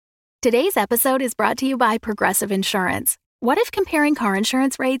Today's episode is brought to you by Progressive Insurance. What if comparing car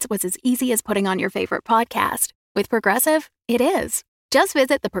insurance rates was as easy as putting on your favorite podcast? With Progressive, it is. Just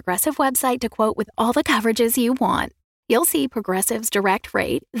visit the Progressive website to quote with all the coverages you want. You'll see Progressive's direct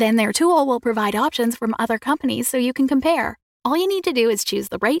rate, then their tool will provide options from other companies so you can compare. All you need to do is choose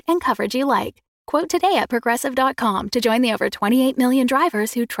the rate and coverage you like. Quote today at Progressive.com to join the over 28 million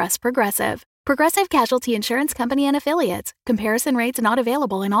drivers who trust Progressive. Progressive Casualty Insurance Company and Affiliates. Comparison rates not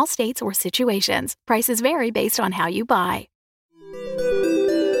available in all states or situations. Prices vary based on how you buy.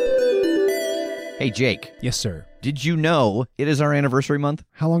 Hey, Jake. Yes, sir. Did you know it is our anniversary month?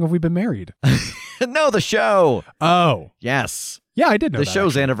 How long have we been married? No, the show. Oh. Yes. Yeah, I did know the that.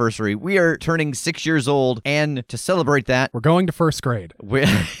 show's actually. anniversary. We are turning 6 years old, and to celebrate that, We're going to first grade. we're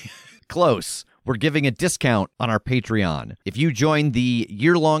close. We're giving a discount on our Patreon. If you join the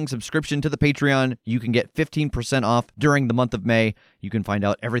year-long subscription to the Patreon, you can get 15% off during the month of May. You can find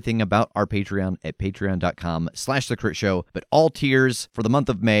out everything about our Patreon at patreon.com/thecritshow. But all tiers for the month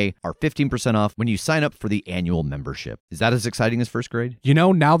of May are 15% off when you sign up for the annual membership. Is that as exciting as first grade? You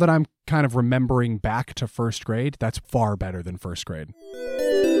know, now that I'm kind of remembering back to first grade, that's far better than first grade.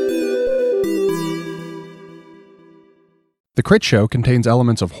 The Crit Show contains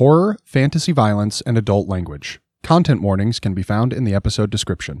elements of horror, fantasy violence, and adult language. Content warnings can be found in the episode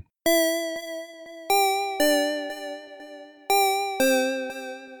description.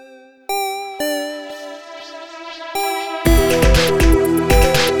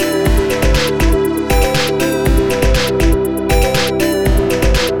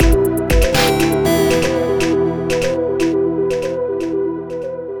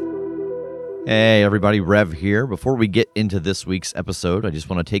 Hey everybody, Rev here. Before we get into this week's episode, I just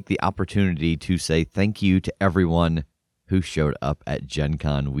want to take the opportunity to say thank you to everyone who showed up at Gen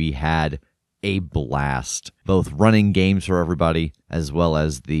Con. We had a blast, both running games for everybody as well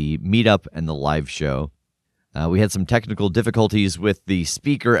as the meetup and the live show. We had some technical difficulties with the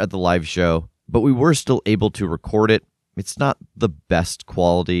speaker at the live show, but we were still able to record it. It's not the best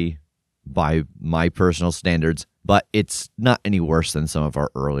quality by my personal standards, but it's not any worse than some of our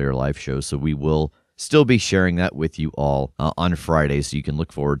earlier live shows, so we will still be sharing that with you all on Friday, so you can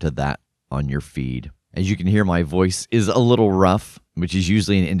look forward to that on your feed. As you can hear, my voice is a little rough, which is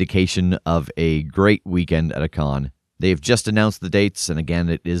usually an indication of a great weekend at a con. They've just announced the dates, and again,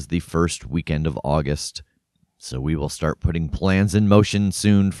 it is the first weekend of August, so we will start putting plans in motion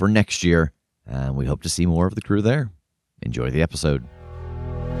soon for next year, and we hope to see more of the crew there. Enjoy the episode.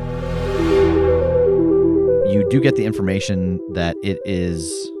 You do get the information that it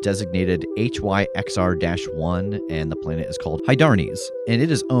is designated HYXR-1, and the planet is called Hydarnes, and it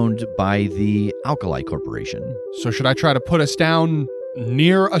is owned by the Alkali Corporation. So should I try to put us down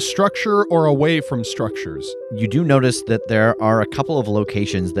near a structure or away from structures? You do notice that there are a couple of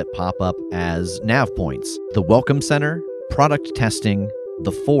locations that pop up as nav points. The Welcome Center, Product Testing,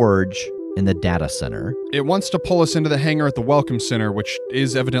 the Forge, and the Data Center. It wants to pull us into the hangar at the Welcome Center, which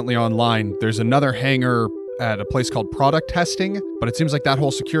is evidently online. There's another hangar at a place called Product Testing, but it seems like that whole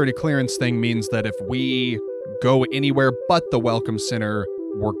security clearance thing means that if we go anywhere but the Welcome Center,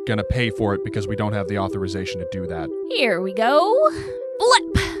 we're gonna pay for it because we don't have the authorization to do that. Here we go.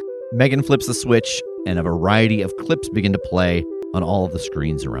 Flip! Megan flips the switch, and a variety of clips begin to play on all of the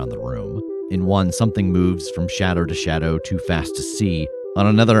screens around the room. In one, something moves from shadow to shadow, too fast to see. On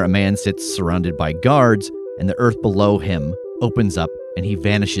another, a man sits surrounded by guards, and the earth below him opens up, and he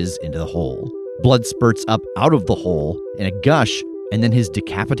vanishes into the hole. Blood spurts up out of the hole in a gush, and then his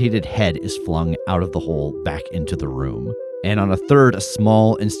decapitated head is flung out of the hole back into the room. And on a third, a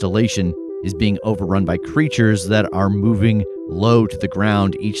small installation is being overrun by creatures that are moving low to the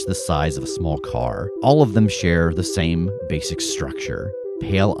ground, each the size of a small car. All of them share the same basic structure: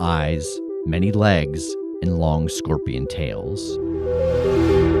 pale eyes, many legs, and long scorpion tails.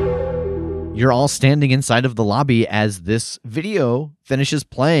 You're all standing inside of the lobby as this video finishes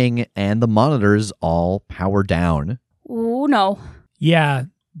playing and the monitors all power down. Ooh, no. Yeah,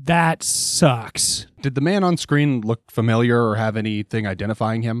 that sucks. Did the man on screen look familiar or have anything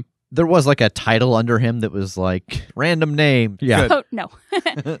identifying him? There was like a title under him that was like random name. Yeah. Oh, no.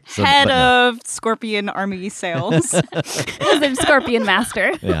 So, Head but no. of Scorpion Army Sales. Wizard Scorpion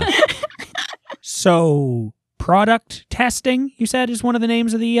Master. Yeah. So, product testing, you said, is one of the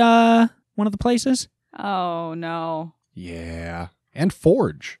names of the one of the places? Oh, no. Yeah. And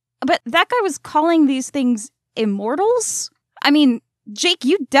Forge. But that guy was calling these things immortals? I mean, Jake,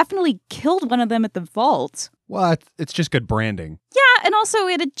 you definitely killed one of them at the vault. Well, it's just good branding. Yeah, and also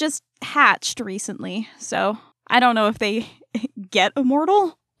it had just hatched recently, so I don't know if they get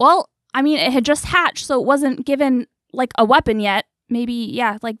immortal. Well, I mean, it had just hatched, so it wasn't given, like, a weapon yet. maybe,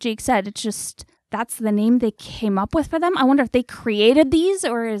 yeah, like Jake said, it's just that's the name they came up with for them. I wonder if they created these,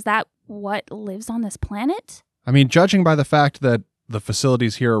 or is that what lives on this planet? I mean, judging by the fact that the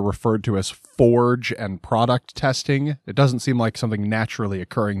facilities here are referred to as forge and product testing, it doesn't seem like something naturally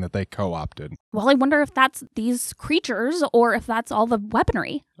occurring that they co-opted. Well, I wonder if that's these creatures or if that's all the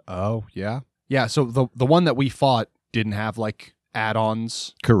weaponry. Oh, yeah? Yeah, so the one that we fought didn't have, like,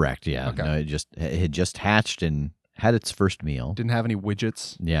 add-ons. Correct, yeah. Okay. No, it had just hatched and had its first meal. Didn't have any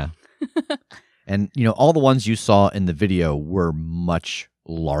widgets. Yeah. And, all the ones you saw in the video were much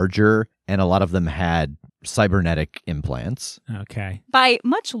larger, and a lot of them had cybernetic implants. Okay. By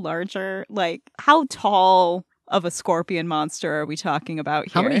much larger, like, how tall of a scorpion monster are we talking about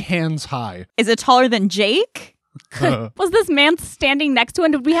here? How many hands high? Is it taller than Jake? Was this man standing next to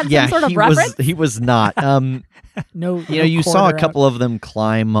him? Did we have Yeah, some sort of reference? he was not. No. You saw a couple of them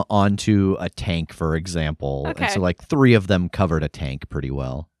climb onto a tank, for example. Okay. And so, like, 3 of them covered a tank pretty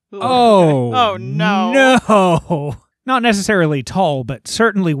well. Oh. Oh, no. No. Not necessarily tall, but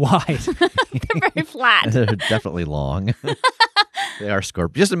certainly wide. They're very flat. They're definitely long. They are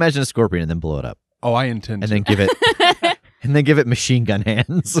scorpion. Just imagine a scorpion and then blow it up, Oh, I intend and to. then give it machine gun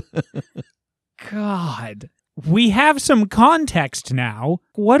hands. God. We have some context now.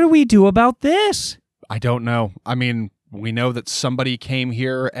 What do we do about this? I don't know. I mean, we know that somebody came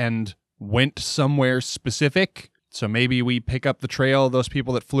here and went somewhere specific, so maybe we pick up the trail of those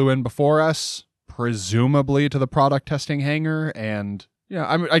people that flew in before us, presumably to the product testing hangar, and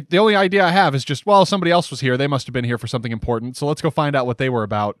the only idea I have is just, well, somebody else was here. They must have been here for something important, so let's go find out what they were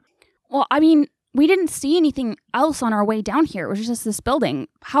about. Well, I mean, we didn't see anything else on our way down here. It was just this building.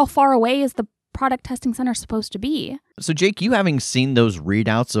 How far away is the product testing center supposed to be? So, Jake, you having seen those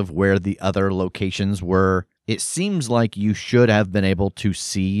readouts of where the other locations were, it seems like you should have been able to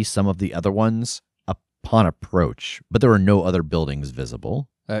see some of the other ones upon approach, but there were no other buildings visible.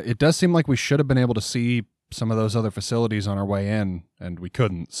 It does seem like we should have been able to see some of those other facilities on our way in, and we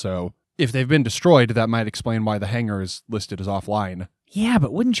couldn't. So if they've been destroyed, that might explain why the hangar is listed as offline. Yeah,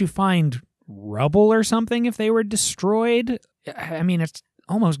 but wouldn't you find rubble or something if they were destroyed? I mean, it's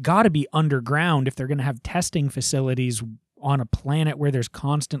almost got to be underground if they're going to have testing facilities on a planet where there's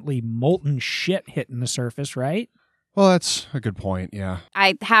constantly molten shit hitting the surface, right? Well, that's a good point, yeah.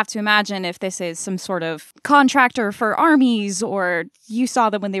 I have to imagine if this is some sort of contractor for armies, or you saw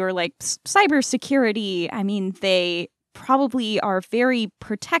them when they were like cybersecurity. I mean, they probably are very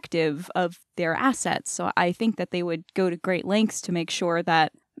protective of their assets. So I think that they would go to great lengths to make sure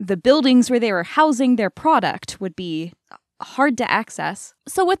that the buildings where they were housing their product would be hard to access.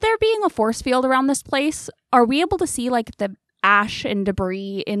 So with there being a force field around this place, are we able to see like the ash and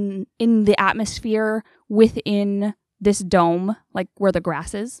debris in the atmosphere within this dome, like where the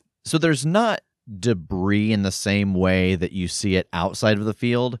grass is? So there's not debris in the same way that you see it outside of the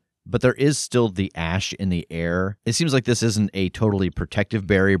field, but there is still the ash in the air. It seems like this isn't a totally protective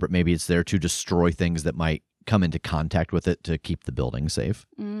barrier, but maybe it's there to destroy things that might come into contact with it to keep the building safe.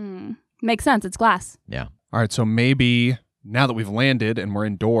 Makes sense. It's glass. Yeah. All right, so maybe now that we've landed and we're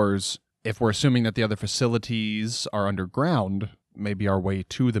indoors, if we're assuming that the other facilities are underground, maybe our way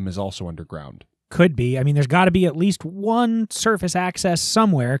to them is also underground. Could be. I mean, there's got to be at least one surface access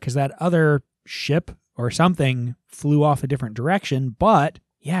somewhere because that other ship or something flew off a different direction. But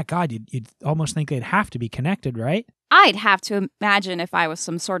yeah, God, you'd almost think they'd have to be connected, right? I'd have to imagine if I was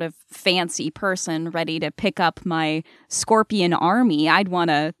some sort of fancy person ready to pick up my scorpion army, I'd want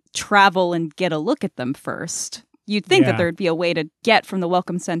to travel and get a look at them first. You'd think that there'd be a way to get from the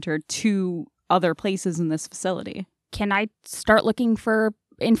Welcome Center to other places in this facility. Can I start looking for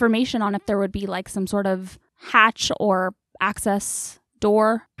information on if there would be like some sort of hatch or access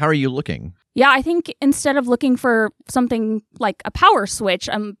door? How are you looking? Yeah, I think instead of looking for something like a power switch,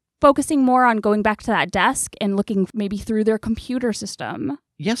 I'm focusing more on going back to that desk and looking maybe through their computer system.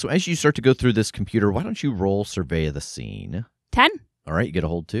 Yeah, so as you start to go through this computer, why don't you roll Survey of the Scene? 10. All right, you get a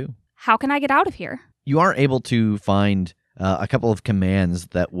hold 2. How can I get out of here? You are able to find a couple of commands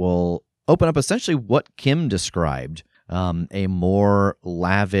that will open up essentially what Kim described, a more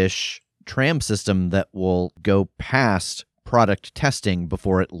lavish tram system that will go past product testing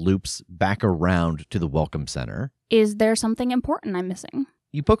before it loops back around to the Welcome Center. Is there something important I'm missing?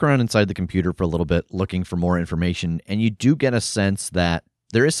 You poke around inside the computer for a little bit looking for more information, and you do get a sense that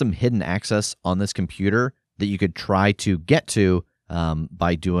there is some hidden access on this computer that you could try to get to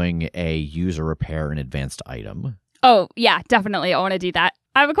by doing a use or repair an advanced item. Oh, yeah, definitely. I want to do that.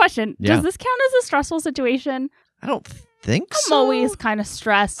 I have a question. Yeah. Does this count as a stressful situation? I don't think I'm so. always kind of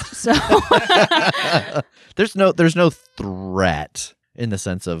stressed, so... There's no threat in the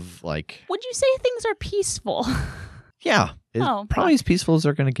sense of like... Would you say things are peaceful? Yeah, It's Oh, probably as peaceful as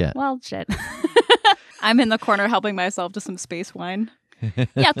they're going to get. Well, shit. I'm in the corner helping myself to some space wine.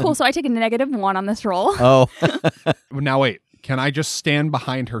 Yeah, cool. So I take a -1 on this roll. Oh, Now wait, can I just stand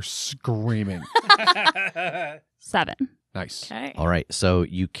behind her screaming? 7. Nice. Okay. all right. So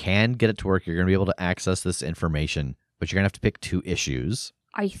you can get it to work. You're going to be able to access this information, but you're going to have to pick 2 issues.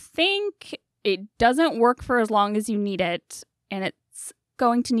 I think it doesn't work for as long as you need it, and it's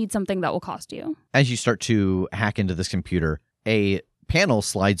going to need something that will cost you. As you start to hack into this computer, a panel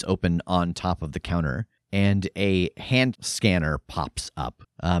slides open on top of the counter, and a hand scanner pops up.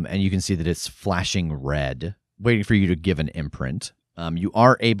 And you can see that it's flashing red, waiting for you to give an imprint. You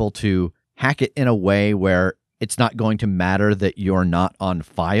are able to hack it in a way where it's not going to matter that you're not on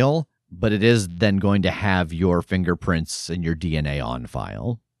file, but it is then going to have your fingerprints and your DNA on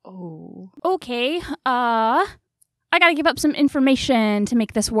file. Oh. Okay, I gotta give up some information to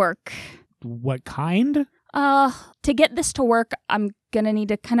make this work. What kind? To get this to work, I'm gonna need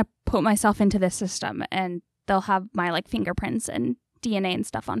to kind of put myself into this system, and they'll have my, like, fingerprints and DNA and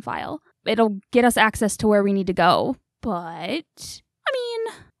stuff on file. It'll get us access to where we need to go, but, I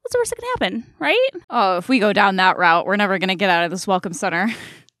mean, what's the worst that can happen, right? Oh, if we go down that route, we're never going to get out of this welcome center.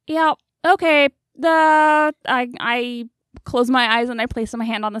 Yeah, okay. I close my eyes and I place my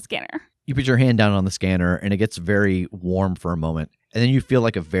hand on the scanner. You put your hand down on the scanner, and it gets very warm for a moment, and then you feel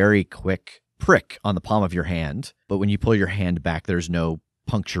like a very quick prick on the palm of your hand. But when you pull your hand back, there's no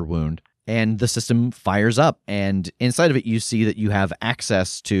puncture wound. And the system fires up, and inside of it, you see that you have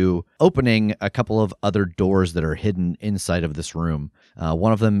access to opening a couple of other doors that are hidden inside of this room.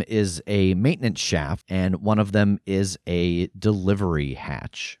 One of them is a maintenance shaft, and one of them is a delivery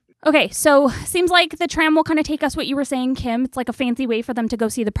hatch. Okay, so seems like the tram will kind of take us what you were saying, Kim. It's like a fancy way for them to go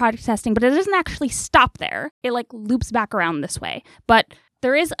see the product testing, but it doesn't actually stop there. It, like, loops back around this way. But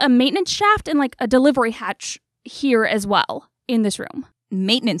there is a maintenance shaft and, like, a delivery hatch here as well in this room.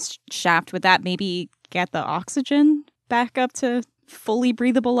 Maintenance shaft, would that maybe get the oxygen back up to fully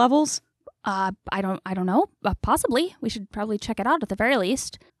breathable levels? I don't know. Possibly. We should probably check it out at the very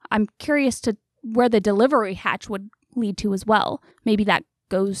least. I'm curious to where the delivery hatch would lead to as well. Maybe that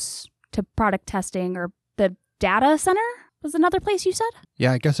goes to product testing, or the data center was another place you said?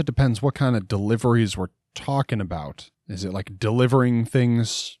 Yeah, I guess it depends what kind of deliveries we're talking about. Is it like delivering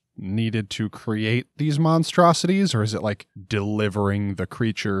things needed to create these monstrosities, or is it like delivering the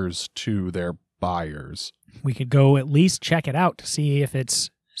creatures to their buyers? We could go at least check it out to see if it's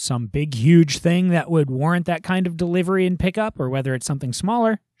some big, huge thing that would warrant that kind of delivery and pickup, or whether it's something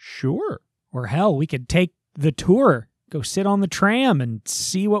smaller. Sure. Or hell, we could take the tour, go sit on the tram and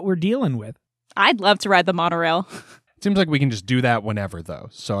see what we're dealing with. I'd love to ride the monorail. Seems like we can just do that whenever, though,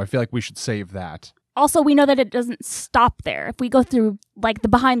 so I feel like we should save that. Also, we know that it doesn't stop there. If we go through, like, the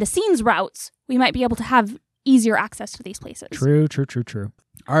behind-the-scenes routes, we might be able to have easier access to these places. True.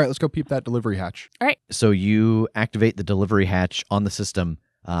 All right, let's go peep that delivery hatch. All right. So you activate the delivery hatch on the system,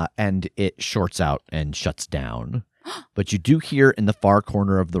 and it shorts out and shuts down. But you do hear in the far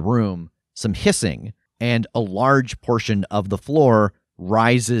corner of the room some hissing, and a large portion of the floor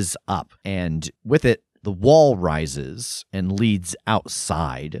rises up. And with it, the wall rises and leads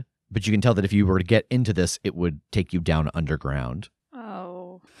outside. But you can tell that if you were to get into this, it would take you down underground.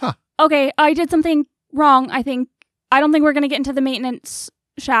 Oh. Okay, I did something wrong, I think. I don't think we're going to get into the maintenance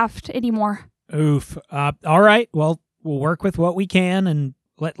shaft anymore. Oof. All right. Well, we'll work with what we can, and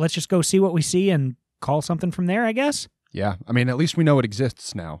let's just go see what we see and call something from there, I guess. Yeah, I mean, at least we know it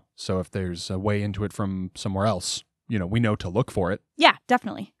exists now. So if there's a way into it from somewhere else, we know to look for it. Yeah,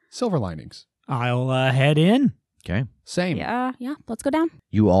 definitely. Silver linings. I'll head in. Okay. Same. Yeah. Yeah, let's go down.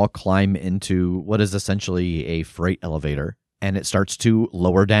 You all climb into what is essentially a freight elevator, and it starts to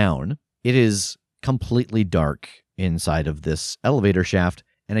lower down. It is completely dark inside of this elevator shaft,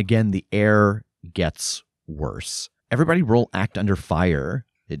 and again, the air gets worse. Everybody roll Act Under Fire.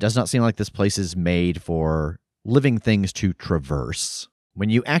 It does not seem like this place is made for living things to traverse. When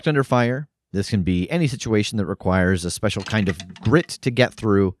you act under fire, this can be any situation that requires a special kind of grit to get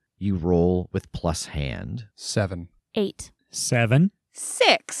through. You roll with plus hand. 7. 8. 7.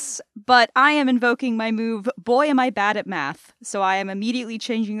 6. But I am invoking my move, Boy Am I Bad at Math. So I am immediately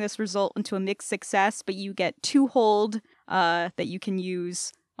changing this result into a mixed success, but you get 2 hold that you can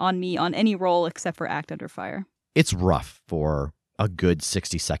use on me on any roll except for Act Under Fire. It's rough for a good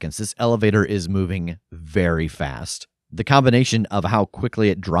 60 seconds. This elevator is moving very fast. The combination of how quickly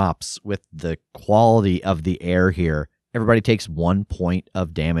it drops with the quality of the air here, everybody takes 1 point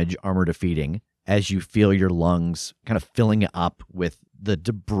of damage armor defeating as you feel your lungs kind of filling up with the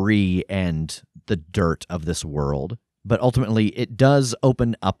debris and the dirt of this world. But ultimately, it does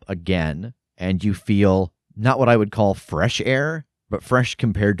open up again, and you feel not what I would call fresh air, but fresh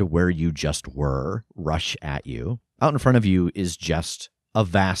compared to where you just were, rush at you. Out in front of you is just a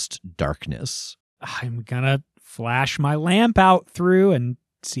vast darkness. I'm gonna flash my lamp out through and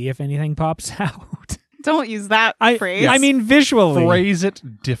see if anything pops out. Don't use that phrase. I mean, visually. Phrase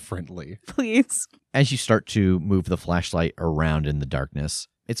it differently. Please. As you start to move the flashlight around in the darkness,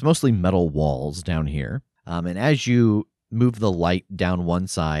 it's mostly metal walls down here. And as you move the light down one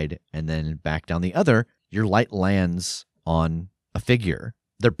side and then back down the other, your light lands on a figure.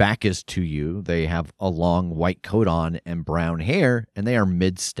 Their back is to you. They have a long white coat on and brown hair, and they are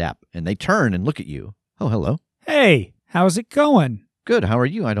mid-step. And they turn and look at you. Oh, hello. Hey, how's it going? Good. How are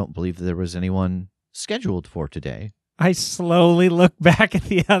you? I don't believe there was anyone scheduled for today. I slowly look back at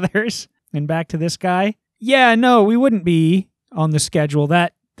the others and back to this guy. Yeah, no, we wouldn't be on the schedule.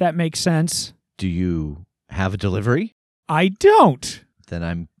 That makes sense. Do you have a delivery? I don't. Then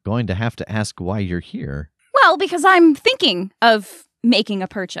I'm going to have to ask why you're here. Well, because I'm thinking of making a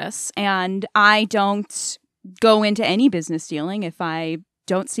purchase, and I don't go into any business dealing if I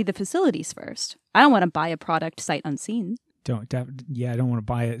don't see the facilities first. I don't want to buy a product sight unseen. I don't want to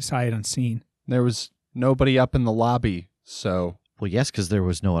buy it sight unseen. There was nobody up in the lobby, so... Well, yes, because there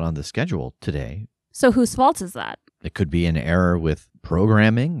was no one on the schedule today. So whose fault is that? It could be an error with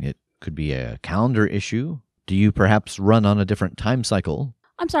programming. It could be a calendar issue. Do you perhaps run on a different time cycle?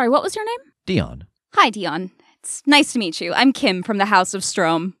 I'm sorry, what was your name? Dion. Hi, Dion. It's nice to meet you. I'm Kim from the House of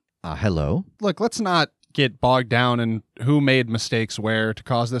Strom. Hello. Look, let's not get bogged down in who made mistakes where to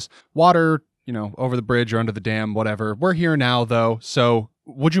cause this. Water, over the bridge or under the dam, whatever. We're here now, though, so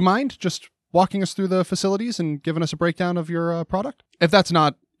would you mind just walking us through the facilities and giving us a breakdown of your product? If that's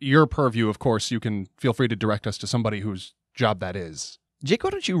not your purview, of course, you can feel free to direct us to somebody whose job that is. Jake,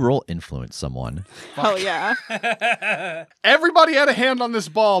 why don't you roll influence someone? Oh, yeah. Everybody had a hand on this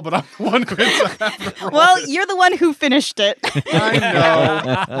ball, but I'm the one who have to roll Well, it. you're the one who finished it.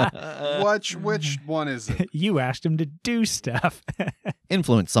 I know. Which one is it? You asked him to do stuff.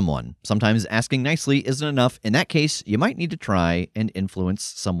 Influence someone. Sometimes asking nicely isn't enough. In that case, you might need to try and influence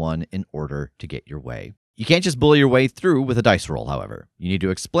someone in order to get your way. You can't just bully your way through with a dice roll, however. You need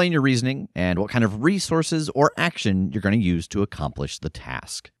to explain your reasoning and what kind of resources or action you're going to use to accomplish the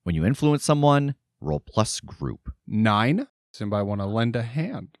task. When you influence someone, roll plus group. 9. Does anybody want to lend a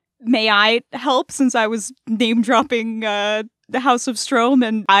hand? May I help, since I was name-dropping the House of Strom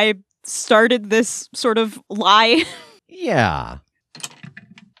and I started this sort of lie? Yeah.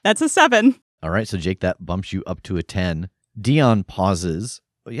 That's a 7. All right, so Jake, that bumps you up to a 10. Dion pauses.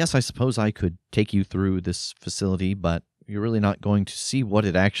 Yes, I suppose I could take you through this facility, but you're really not going to see what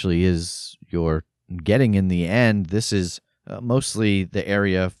it actually is you're getting in the end. This is mostly the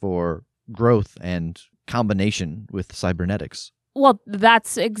area for growth and combination with cybernetics. Well,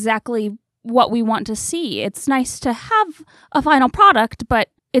 that's exactly what we want to see. It's nice to have a final product, but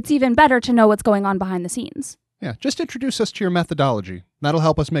it's even better to know what's going on behind the scenes. Yeah, just introduce us to your methodology. That'll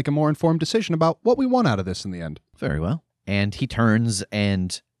help us make a more informed decision about what we want out of this in the end. Very well. And he turns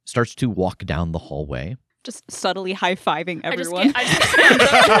and starts to walk down the hallway. Just subtly high-fiving everyone.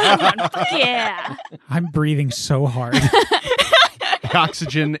 Yeah. I'm breathing so hard. The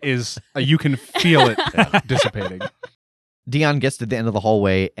oxygen is, you can feel it dissipating. Dion gets to the end of the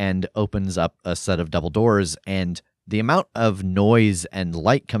hallway and opens up a set of double doors, and the amount of noise and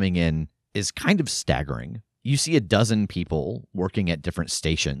light coming in is kind of staggering. You see a dozen people working at different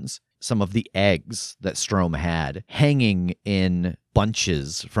stations. Some of the eggs that Strom had hanging in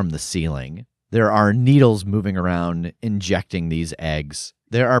bunches from the ceiling. There are needles moving around injecting these eggs.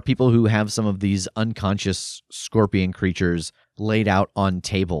 There are people who have some of these unconscious scorpion creatures laid out on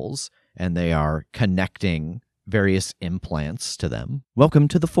tables, and they are connecting various implants to them. Welcome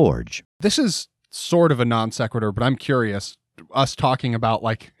to the Forge. This is sort of a non sequitur, but I'm curious. Us talking about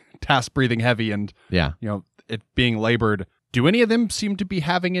task breathing heavy and it being labored. Do any of them seem to be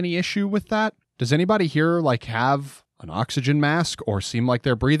having any issue with that? Does anybody here have an oxygen mask or seem like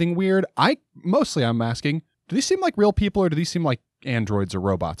they're breathing weird? I'm asking, do these seem like real people or do these seem like androids or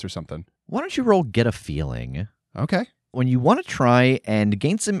robots or something? Why don't you roll Get a Feeling? Okay. When you want to try and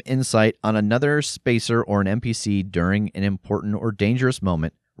gain some insight on another spacer or an NPC during an important or dangerous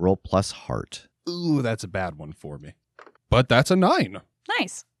moment, roll plus heart. Ooh, that's a bad one for me. But that's a 9.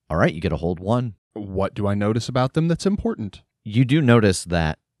 Nice. All right, you get a hold 1. What do I notice about them that's important? You do notice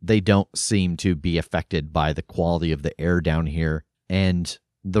that they don't seem to be affected by the quality of the air down here, and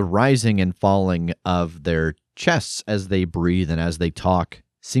the rising and falling of their chests as they breathe and as they talk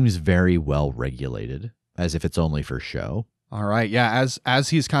seems very well regulated, as if it's only for show. All right. Yeah, as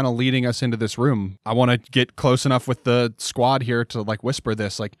he's kind of leading us into this room, I want to get close enough with the squad here to like whisper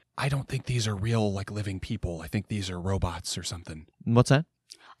this, like, I don't think these are real like living people. I think these are robots or something. What's that?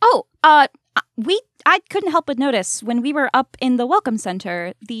 Oh, I couldn't help but notice when we were up in the Welcome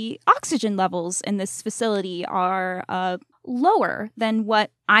Center, the oxygen levels in this facility are lower than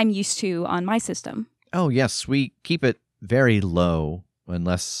what I'm used to on my system. Oh, yes, we keep it very low.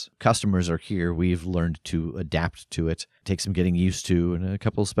 Unless customers are here, we've learned to adapt to it. Take some getting used to and a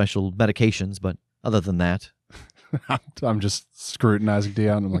couple of special medications, but other than that... I'm just scrutinizing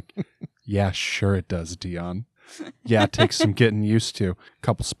Dion. I'm like, yeah, sure it does, Dion. Yeah, it takes some getting used to. A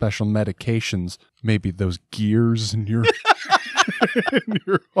couple special medications. Maybe those gears in your in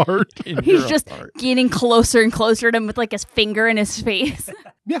your heart. He's just getting closer and closer to him with like his finger in his face.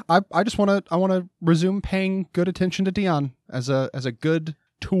 Yeah, I just want to resume paying good attention to Dion as a good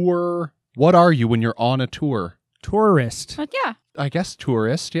tour. What are you when you're on a tour? Tourist. But yeah, I guess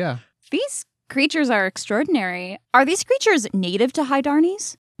tourist, yeah. these creatures are extraordinary. Are these creatures native to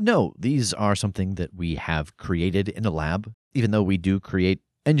Hydarnes? No, these are something that we have created in a lab. Even though we do create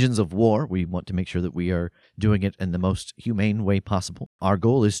engines of war, we want to make sure that we are doing it in the most humane way possible. Our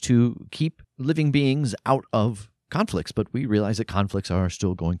goal is to keep living beings out of conflicts, but we realize that conflicts are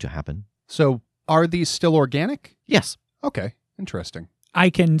still going to happen. So, are these still organic? Yes. Okay, interesting. I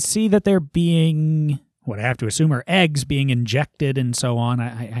can see that they're being, what I have to assume are eggs being injected and so on.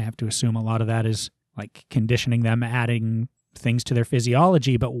 I have to assume a lot of that is like conditioning them, adding things to their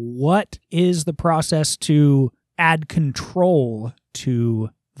physiology. But what is the process to add control to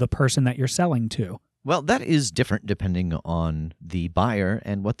the person that you're selling to? Well, that is different depending on the buyer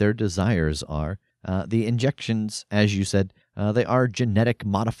and what their desires are. The injections, as you said, they are genetic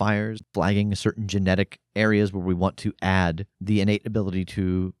modifiers, flagging certain genetic areas where we want to add the innate ability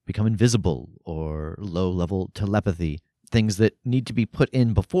to become invisible or low-level telepathy, things that need to be put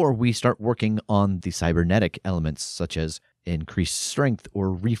in before we start working on the cybernetic elements, such as increased strength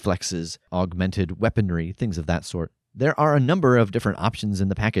or reflexes, augmented weaponry, things of that sort. There are a number of different options in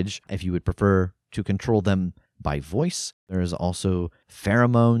the package if you would prefer to control them by voice. There's also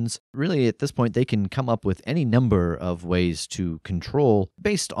pheromones. Really, at this point, they can come up with any number of ways to control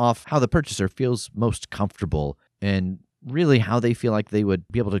based off how the purchaser feels most comfortable and really how they feel like they would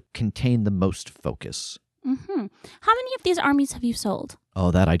be able to contain the most focus. Mm-hmm. How many of these armies have you sold?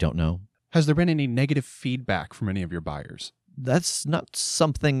 Oh, that I don't know. Has there been any negative feedback from any of your buyers? That's not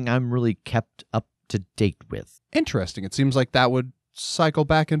something I'm really kept up to date with. Interesting. It seems like that would cycle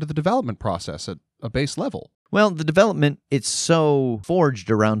back into the development process at a base level. Well, the development, it's so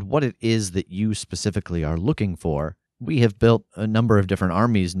forged around what it is that you specifically are looking for. We have built a number of different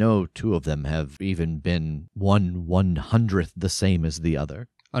armies. No two of them have even been 1/100th the same as the other.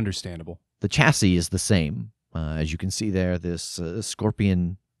 Understandable. The chassis is the same. As you can see there, this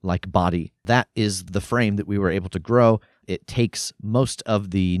scorpion-like body. That is the frame that we were able to grow. It takes most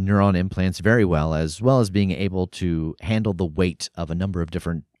of the neuron implants very well as being able to handle the weight of a number of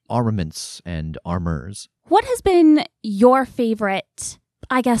different armaments and armors. What has been your favorite,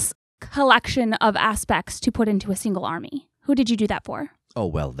 I guess, collection of aspects to put into a single army? Who did you do that for? Oh,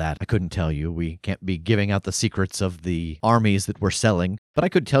 well, that I couldn't tell you. We can't be giving out the secrets of the armies that we're selling. But I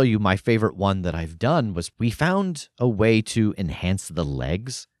could tell you my favorite one that I've done was we found a way to enhance the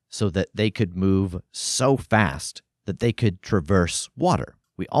legs so that they could move so fast that they could traverse water.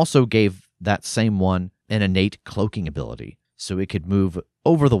 We also gave that same one an innate cloaking ability, so it could move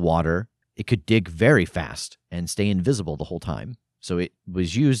over the water, it could dig very fast, and stay invisible the whole time. So it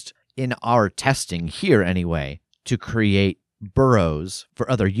was used in our testing here anyway to create burrows for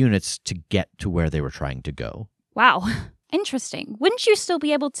other units to get to where they were trying to go. Wow. Interesting. Wouldn't you still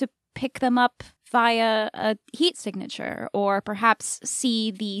be able to pick them up via a heat signature or perhaps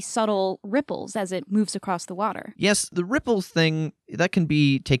see the subtle ripples as it moves across the water? Yes, the ripples thing, that can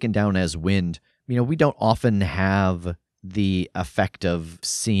be taken down as wind. You know, we don't often have the effect of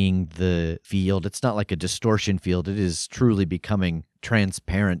seeing the field. It's not like a distortion field. It is truly becoming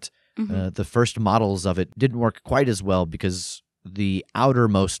transparent. Mm-hmm. The first models of it didn't work quite as well because the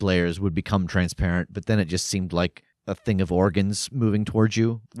outermost layers would become transparent, but then it just seemed like a thing of organs moving towards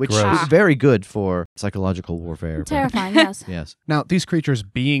you, which Gross. is very good for psychological warfare. but- Terrifying, yes. Yes. Now, these creatures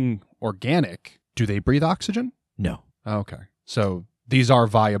being organic, do they breathe oxygen? No. Okay. So these are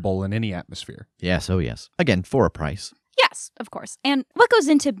viable in any atmosphere. Yes, oh yes. Again, for a price. Yes, of course. And what goes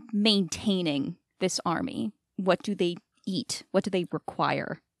into maintaining this army? What do they eat? What do they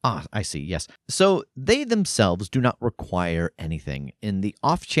require? Ah, I see, yes. So they themselves do not require anything. In the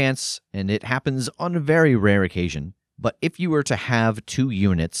off chance, and it happens on a very rare occasion, but if you were to have two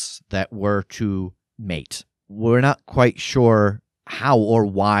units that were to mate, we're not quite sure how or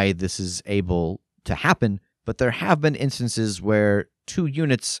why this is able to happen, but there have been instances where 2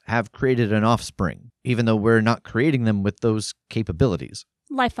 units have created an offspring, even though we're not creating them with those capabilities.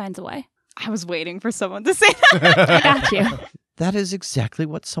 Life finds a way. I was waiting for someone to say that. I got you. That is exactly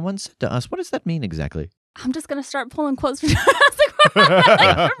what someone said to us. What does that mean exactly? I'm just going to start pulling quotes from Jurassic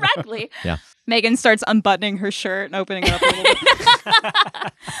World correctly. Yeah. Megan starts unbuttoning her shirt and opening it up a little bit.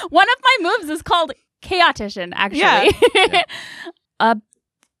 One of my moves is called Chaotician, actually. Yeah.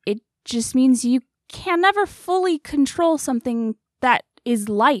 It just means you can never fully control something that is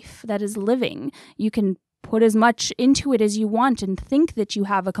life, that is living. You can put as much into it as you want and think that you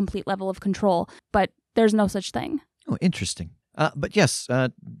have a complete level of control, but there's no such thing. Oh, interesting. But yes,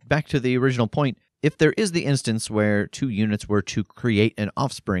 back to the original point. If there is the instance where 2 units were to create an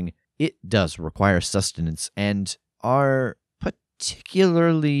offspring, it does require sustenance and are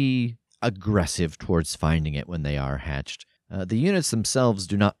particularly aggressive towards finding it when they are hatched. The units themselves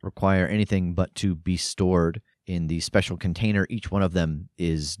do not require anything but to be stored in the special container each one of them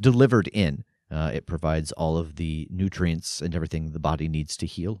is delivered in. It provides all of the nutrients and everything the body needs to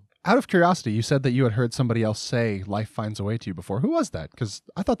heal. Out of curiosity, you said that you had heard somebody else say life finds a way to you before. Who was that? Because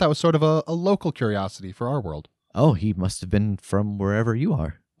I thought that was sort of a local curiosity for our world. Oh, he must have been from wherever you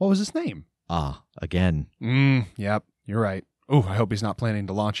are. What was his name? Again. Yep, you're right. Oh, I hope he's not planning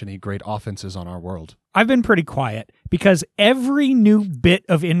to launch any great offenses on our world. I've been pretty quiet because every new bit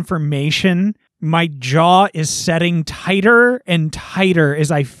of information, my jaw is setting tighter and tighter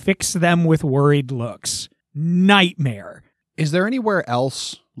as I fix them with worried looks. Nightmare. Is there anywhere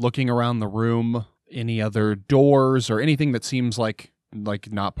else looking around the room, any other doors or anything that seems like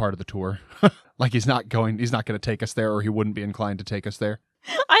not part of the tour? Like he's not going to take us there, or he wouldn't be inclined to take us there?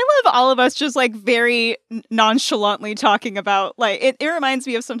 I love all of us just like very nonchalantly talking about like it reminds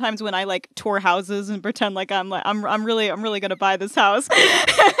me of sometimes when I like tour houses and pretend like I'm really going to buy this house.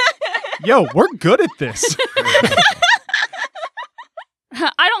 Yo, we're good at this.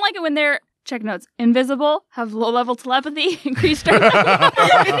 I don't like it when they're, check notes, invisible, have low-level telepathy, increased strength.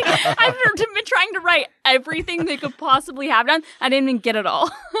 I've been trying to write everything they could possibly have done. I didn't even get it all.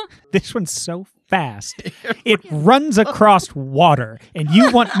 This one's so fast. It runs across water, and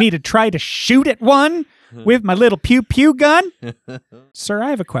you want me to try to shoot at one with my little pew-pew gun? Sir, I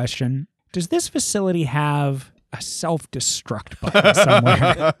have a question. Does this facility have a self-destruct button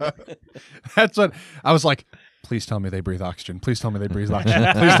somewhere? That's what I was like. Please tell me they breathe oxygen. Please tell me they breathe oxygen.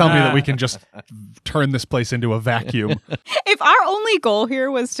 Please tell me that we can just turn this place into a vacuum. If our only goal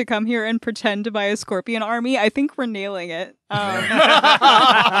here was to come here and pretend to buy a scorpion army, I think we're nailing it. We're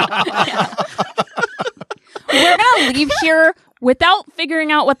going to leave here without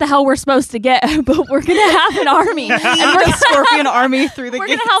figuring out what the hell we're supposed to get, but we're going to have an army. And we're a scorpion army through the gates.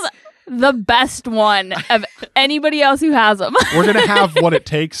 We're going to have the best one of anybody else who has them. We're going to have what it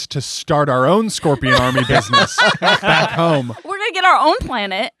takes to start our own scorpion army business back home. We're going to get our own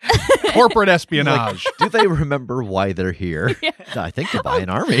planet. Corporate espionage. Do they remember why they're here? Yeah. I think to buy an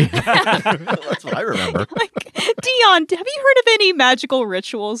army. That's what I remember. Like, Dion, have you heard of any magical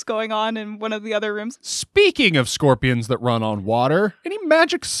rituals going on in one of the other rooms? Speaking of scorpions that run on water, any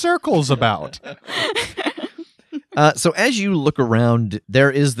magic circles about? So as you look around,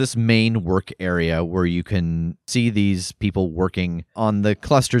 there is this main work area where you can see these people working on the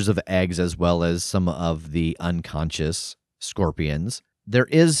clusters of eggs as well as some of the unconscious scorpions. There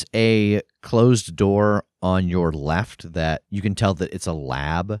is a closed door on your left that you can tell that it's a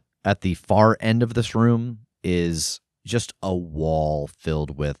lab. At the far end of this room is just a wall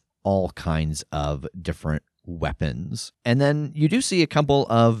filled with all kinds of different weapons. And then you do see a couple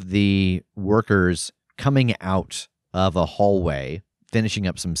of the workers coming out of a hallway, finishing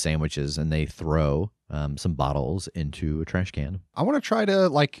up some sandwiches, and they throw some bottles into a trash can. I want to try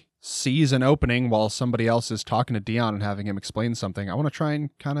to, seize an opening while somebody else is talking to Dion and having him explain something. I want to try and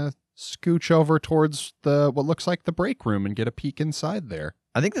kind of scooch over towards what looks like the break room and get a peek inside there.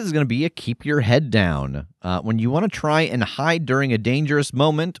 I think this is going to be a keep your head down. When you want to try and hide during a dangerous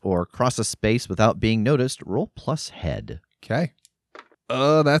moment or cross a space without being noticed, roll plus head. Okay.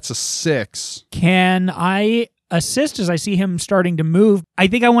 That's a 6. Can I assist as I see him starting to move? I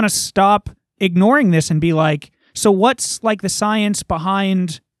think I want to stop ignoring this and be like, so what's like the science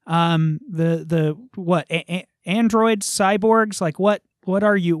behind the androids, cyborgs? Like what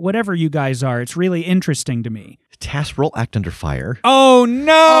are you, whatever you guys are? It's really interesting to me. Task roll act under fire. Oh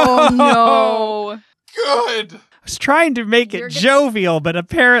no! Oh no! Good! I was trying to make it jovial, but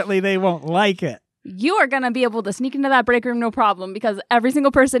apparently they won't like it. You are going to be able to sneak into that break room no problem because every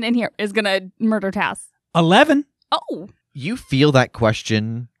single person in here is going to murder Tass. 11. Oh. You feel that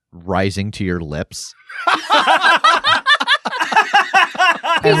question rising to your lips.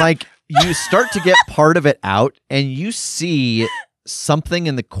 And like you start to get part of it out and you see something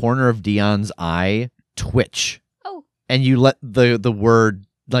in the corner of Dion's eye twitch. Oh. And you let the word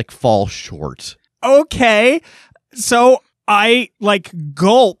like fall short. Okay. So I like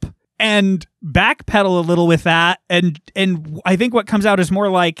gulp and backpedal a little with that. And I think what comes out is more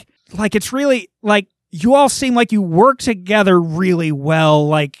like it's really like you all seem like you work together really well.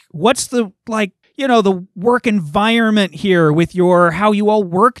 Like what's the like, you know, the work environment here with your how you all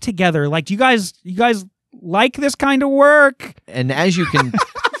work together? Like do you guys like this kind of work? And as you can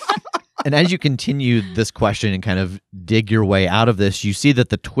and as you continue this question and kind of dig your way out of this, you see that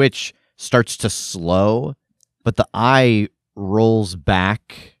the twitch starts to slow, but the eye rolls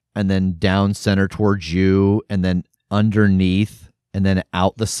back and then down center towards you and then underneath and then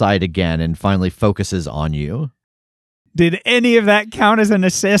out the side again and finally focuses on you. Did any of that count as an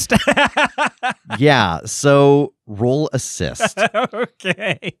assist? Yeah, so roll assist.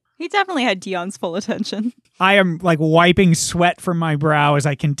 Okay. He definitely had Dion's full attention. I am like wiping sweat from my brow as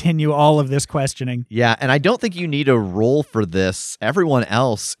I continue all of this questioning. Yeah, and I don't think you need a roll for this. Everyone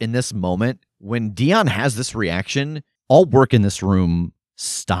else in this moment, when Dion has this reaction, all work in this room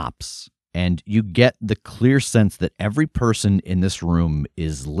stops. And you get the clear sense that every person in this room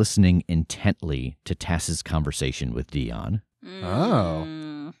is listening intently to Tass's conversation with Dion.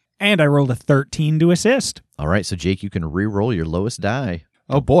 Oh. And I rolled a 13 to assist. All right, so Jake, you can re-roll your lowest die.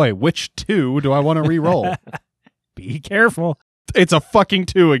 Oh boy, which 2 do I want to re-roll? Be careful. It's a fucking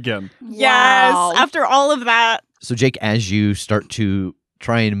 2 again. Yes, Wow. after all of that. So Jake, as you start to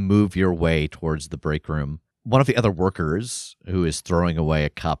try and move your way towards the break room, one of the other workers who is throwing away a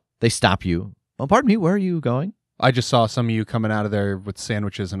cup, they stop you. Oh, pardon me, where are you going? I just saw some of you coming out of there with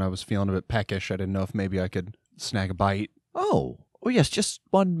sandwiches and I was feeling a bit peckish. I didn't know if maybe I could snag a bite. Oh yes, just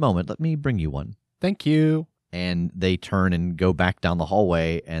one moment. Let me bring you one. Thank you. And they turn and go back down the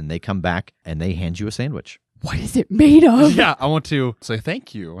hallway and they come back and they hand you a sandwich. What is it made of? Yeah, I want to say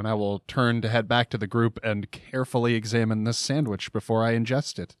thank you, and I will turn to head back to the group and carefully examine this sandwich before I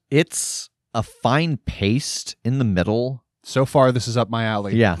ingest it. It's a fine paste in the middle. So far, this is up my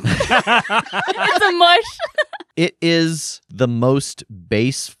alley. Yeah. It's a mush. It is the most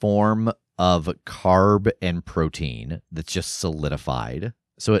base form of carb and protein that's just solidified.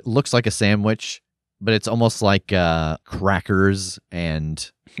 So it looks like a sandwich, but it's almost like crackers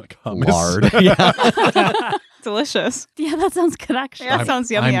and Like hummus. lard. Yeah. Delicious. Yeah, that sounds good, actually. Yeah, that sounds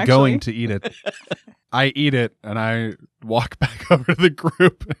yummy, I'm actually. going to eat it. I eat it, and I walk back over to the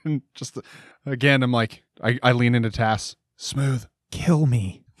group, and just, again, I'm like, I lean into Tass. Smooth. Kill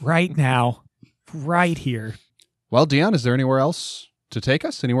me right now, right here. Well, Dion, is there anywhere else to take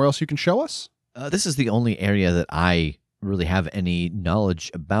us? Anywhere else you can show us? This is the only area that I really have any knowledge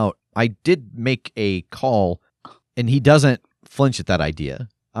about. I did make a call, and he doesn't flinch at that idea.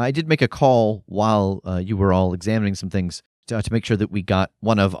 I did make a call while you were all examining some things to make sure that we got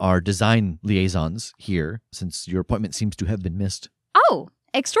one of our design liaisons here, since your appointment seems to have been missed. Oh,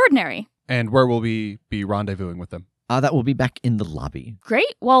 extraordinary. And where will we be rendezvousing with them? That will be back in the lobby.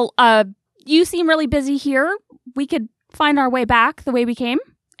 Great. Well, you seem really busy here. We could find our way back the way we came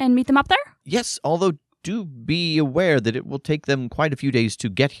and meet them up there. Yes, although do be aware that it will take them quite a few days to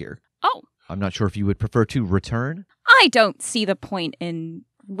get here. Oh. I'm not sure if you would prefer to return. I don't see the point in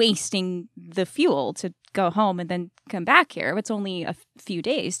wasting the fuel to go home and then come back here. It's only a few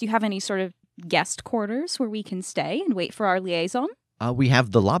days. Do you have any sort of guest quarters where we can stay and wait for our liaison? We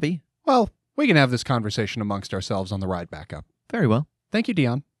have the lobby. Well, we can have this conversation amongst ourselves on the ride back up. Very well. Thank you,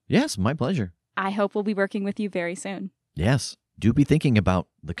 Dion. Yes, my pleasure. I hope we'll be working with you very soon. Yes, do be thinking about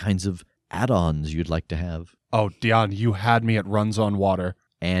the kinds of add-ons you'd like to have. Oh, Dion, you had me at runs on water.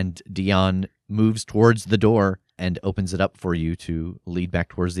 And Dion moves towards the door and opens it up for you to lead back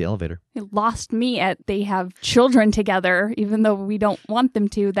towards the elevator. It lost me at they have children together, even though we don't want them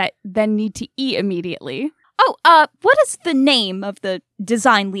to, that then need to eat immediately. Oh, what is the name of the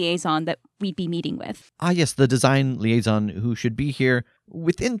design liaison that we'd be meeting with? Yes, the design liaison who should be here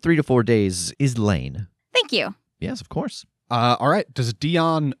within 3 to 4 days is Lane. Thank you. Yes, of course. All right. Does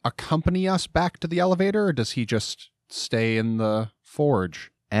Dion accompany us back to the elevator, or does he just stay in the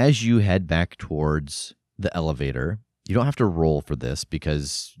forge? As you head back towards the elevator, you don't have to roll for this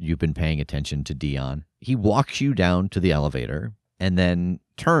because you've been paying attention to Dion. He walks you down to the elevator and then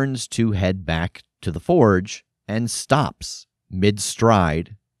turns to head back to the forge and stops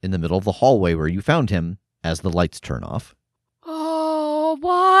mid-stride in the middle of the hallway where you found him as the lights turn off. Oh,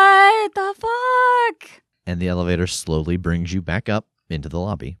 what the fuck? And the elevator slowly brings you back up into the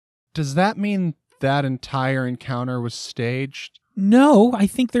lobby. Does that mean that entire encounter was staged? No, I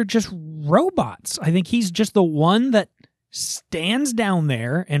think they're just robots. I think he's just the one that stands down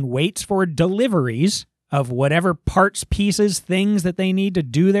there and waits for deliveries of whatever parts, pieces, things that they need to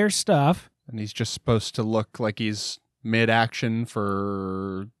do their stuff. And he's just supposed to look like he's mid-action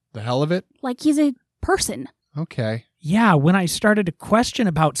for the hell of it? Like he's a person. Okay. Yeah, when I started to question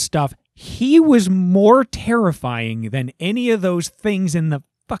about stuff, he was more terrifying than any of those things in the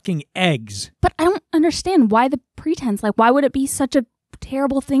fucking eggs. But I don't understand why the pretense. Like, why would it be such a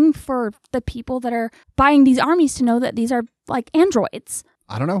terrible thing for the people that are buying these armies to know that these are like androids?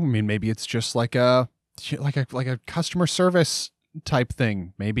 I don't know. I mean, maybe it's just like a customer service type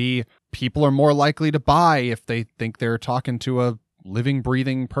thing. Maybe people are more likely to buy if they think they're talking to a living,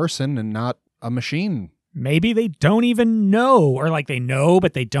 breathing person and not a machine. Maybe they don't even know, or like they know,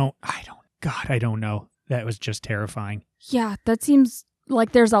 but they don't. I don't know. That was just terrifying. Yeah, that seems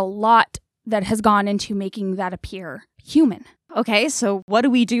like there's a lot that has gone into making that appear human. Okay, so what do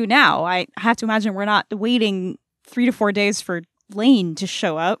we do now? I have to imagine we're not waiting 3 to 4 days for Lane to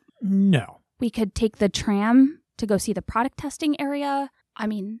show up. No. We could take the tram to go see the product testing area. I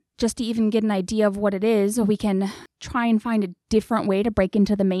mean, just to even get an idea of what it is, we can try and find a different way to break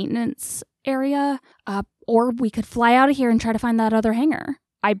into the maintenance area. Or we could fly out of here and try to find that other hangar.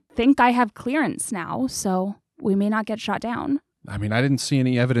 I think I have clearance now, so we may not get shot down. I mean, I didn't see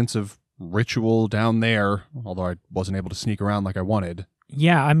any evidence of ritual down there, although I wasn't able to sneak around like I wanted.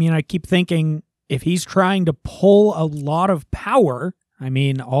 Yeah, I mean, I keep thinking if he's trying to pull a lot of power, I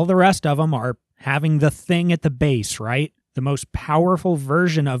mean, all the rest of them are having the thing at the base, right? The most powerful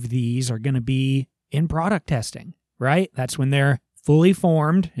version of these are going to be in product testing, right? That's when they're fully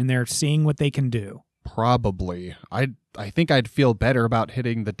formed and they're seeing what they can do. Probably. I think I'd feel better about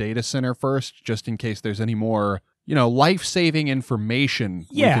hitting the data center first, just in case there's any more, life-saving information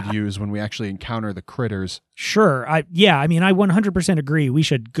we could use when we actually encounter the critters. Sure. I 100% agree. We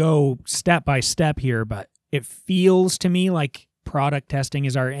should go step by step here, but it feels to me like product testing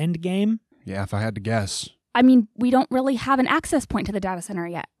is our end game. Yeah, if I had to guess. I mean, we don't really have an access point to the data center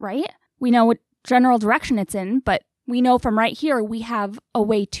yet, right? We know what general direction it's in, but we know from right here we have a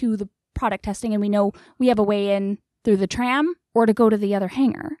way to the product testing, and we know we have a way in through the tram or to go to the other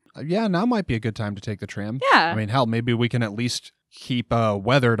hangar. Yeah, now might be a good time to take the tram. Yeah. I mean, hell, maybe we can at least keep a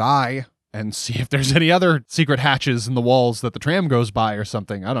weathered eye and see if there's any other secret hatches in the walls that the tram goes by or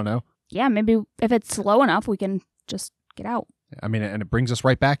something. I don't know. Yeah, maybe if it's slow enough, we can just get out. I mean, and it brings us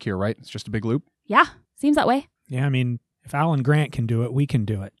right back here, right? It's just a big loop. Yeah, seems that way. Yeah, I mean, if Alan Grant can do it, we can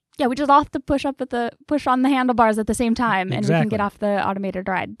do it. Yeah, we just all have to push on the handlebars at the same time, and we can get off the automated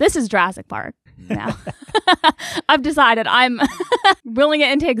ride. This is Jurassic Park now. I've decided I'm willing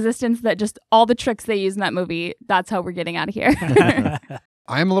it into existence that just all the tricks they use in that movie, that's how we're getting out of here.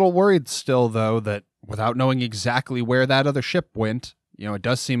 I'm a little worried still, though, that without knowing exactly where that other ship went, it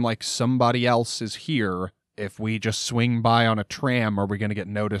does seem like somebody else is here. If we just swing by on a tram, are we going to get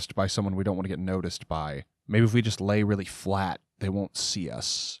noticed by someone we don't want to get noticed by? Maybe if we just lay really flat, they won't see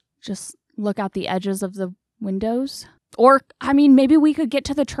us. Just look out the edges of the windows. Or, I mean, maybe we could get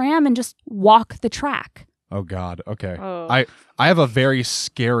to the tram and just walk the track. Oh, God. Okay. Oh. I have a very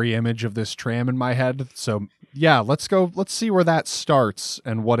scary image of this tram in my head. So, yeah, let's go. Let's see where that starts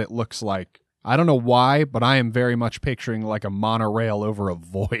and what it looks like. I don't know why, but I am very much picturing like a monorail over a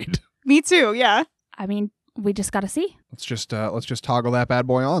void. Me too, yeah. I mean, we just got to see. Let's just toggle that bad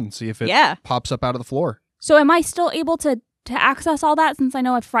boy on and see if it pops up out of the floor. So am I still able to access all that, since I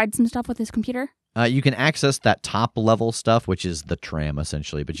know I've fried some stuff with his computer? You can access that top level stuff, which is the tram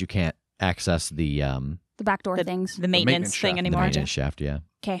essentially, but you can't access the backdoor things. The maintenance thing shaft. anymore. The maintenance shaft, yeah.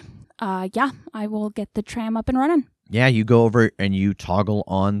 Okay. Yeah, I will get the tram up and running. Yeah, you go over and you toggle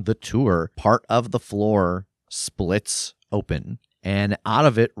on the tour. Part of the floor splits open, and out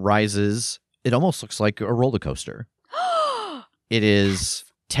of it rises, it almost looks like a roller coaster. It is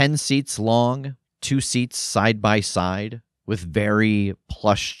 10 seats long, 2 seats side by side with very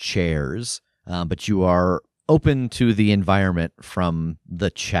plush chairs, but you are open to the environment from the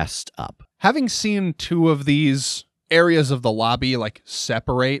chest up. Having seen 2 of these areas of the lobby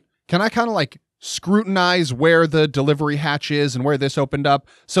separate, can I kind of scrutinize where the delivery hatch is and where this opened up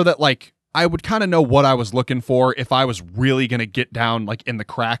so that I would kind of know what I was looking for if I was really going to get down in the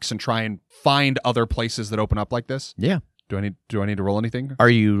cracks and try and find other places that open up like this? Yeah. Do I need to roll anything? Are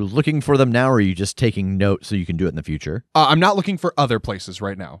you looking for them now, or are you just taking note so you can do it in the future? I'm not looking for other places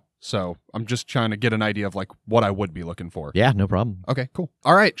right now. So I'm just trying to get an idea of what I would be looking for. Yeah, no problem. Okay, cool.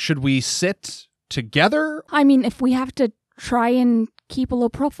 All right. Should we sit together? I mean, if we have to try and keep a low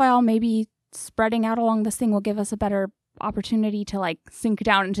profile, maybe spreading out along this thing will give us a better opportunity to sink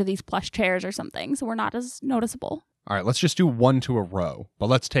down into these plush chairs or something, so we're not as noticeable. All right, let's just do one to a row, but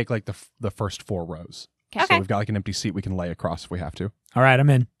let's take like the first 4 rows. Okay. So we've got like an empty seat we can lay across if we have to. All right, I'm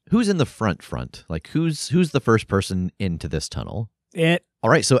in. Who's in the front? Like, who's the first person into this tunnel? It. All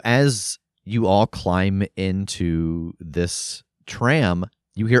right, so as you all climb into this tram,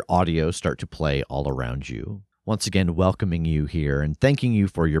 you hear audio start to play all around you, once again welcoming you here and thanking you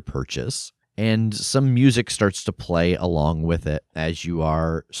for your purchase. And some music starts to play along with it as you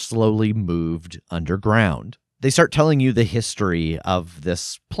are slowly moved underground. They start telling you the history of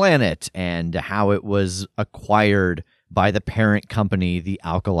this planet and how it was acquired by the parent company, the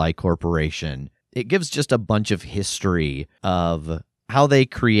Alkali Corporation. It gives just a bunch of history of how they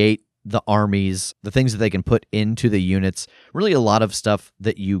create the armies, the things that they can put into the units, really a lot of stuff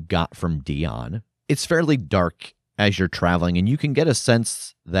that you got from Dion. It's fairly dark as you're traveling, and you can get a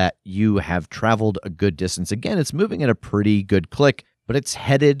sense that you have traveled a good distance. Again, it's moving at a pretty good click, but it's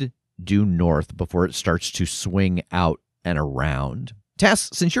headed due north before it starts to swing out and around.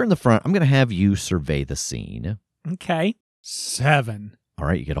 Tess, since you're in the front, I'm going to have you survey the scene. Okay. 7. All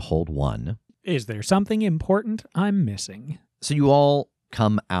right, you get a hold 1. Is there something important I'm missing? So you all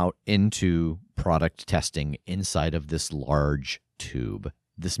come out into product testing inside of this large tube.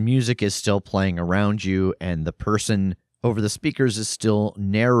 This music is still playing around you, and the person over the speakers is still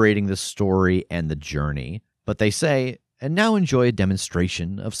narrating the story and the journey. But they say, and now enjoy a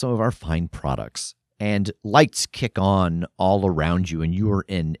demonstration of some of our fine products. And lights kick on all around you, and you are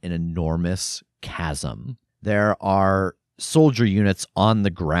in an enormous chasm. There are soldier units on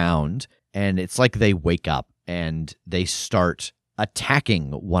the ground, and it's like they wake up and they start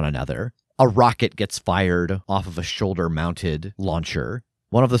attacking one another. A rocket gets fired off of a shoulder-mounted launcher.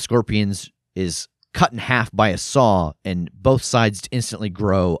 One of the scorpions is cut in half by a saw, and both sides instantly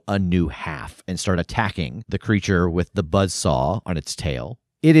grow a new half and start attacking the creature with the buzzsaw on its tail.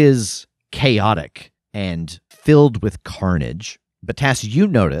 It is chaotic and filled with carnage. But Tass, you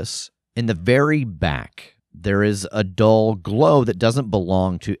notice in the very back, there is a dull glow that doesn't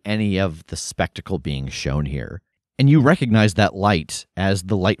belong to any of the spectacle being shown here. And you recognize that light as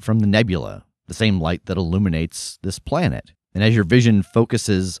the light from the nebula, the same light that illuminates this planet. And as your vision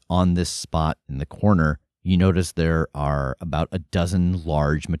focuses on this spot in the corner, you notice there are about a dozen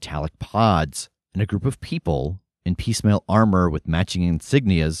large metallic pods and a group of people in piecemeal armor with matching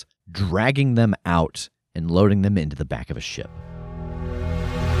insignias dragging them out and loading them into the back of a ship.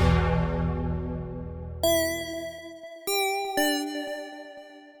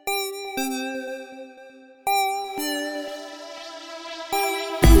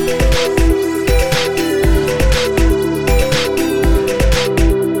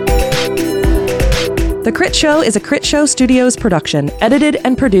 The Crit Show is a Crit Show Studios production, edited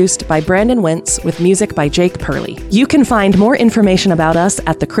and produced by Brandon Wentz with music by Jake Purley. You can find more information about us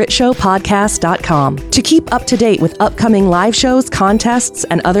at thecritshowpodcast.com. To keep up to date with upcoming live shows, contests,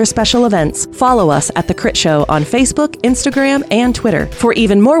 and other special events, follow us at The Crit Show on Facebook, Instagram, and Twitter. For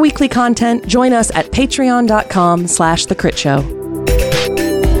even more weekly content, join us at patreon.com/thecritshow.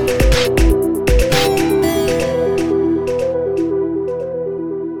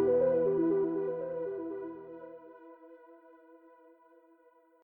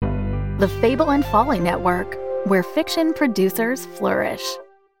 The Fable and Folly Network, where fiction producers flourish.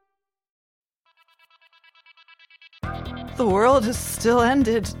 The world has still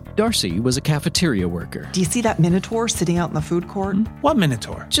ended. Darcy was a cafeteria worker. Do you see that minotaur sitting out in the food court? What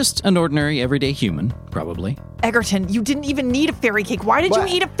minotaur? Just an ordinary, everyday human, probably. Egerton, you didn't even need a fairy cake. Why did you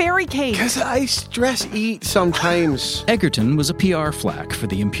eat a fairy cake? Because I stress eat sometimes. Egerton was a PR flack for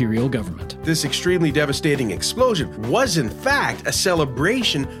the Imperial government. This extremely devastating explosion was, in fact, a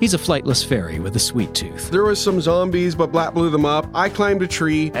celebration. He's a flightless fairy with a sweet tooth. There was some zombies, but Blatt blew them up. I climbed a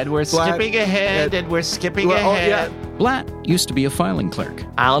tree. And we're skipping ahead. Blatt used to be a filing clerk.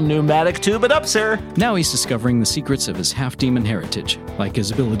 I'll pneumatic tube it up, sir. Now he's discovering the secrets of his half-demon heritage, like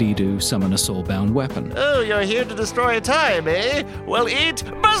his ability to summon a soul-bound weapon. Oh, you're here to destroy time, eh? Well, eat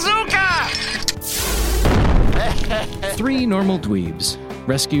bazooka! 3 normal dweebs,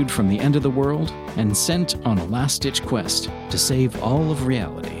 rescued from the end of the world and sent on a last-ditch quest to save all of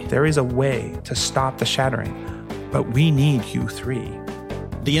reality. There is a way to stop the shattering, but we need you 3.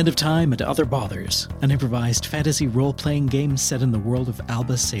 The End of Time and Other Bothers, an improvised fantasy role-playing game set in the world of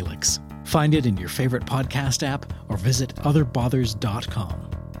Alba Salix. Find it in your favorite podcast app or visit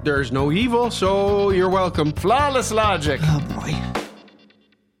otherbothers.com. There's no evil, so you're welcome. Flawless logic. Oh, boy.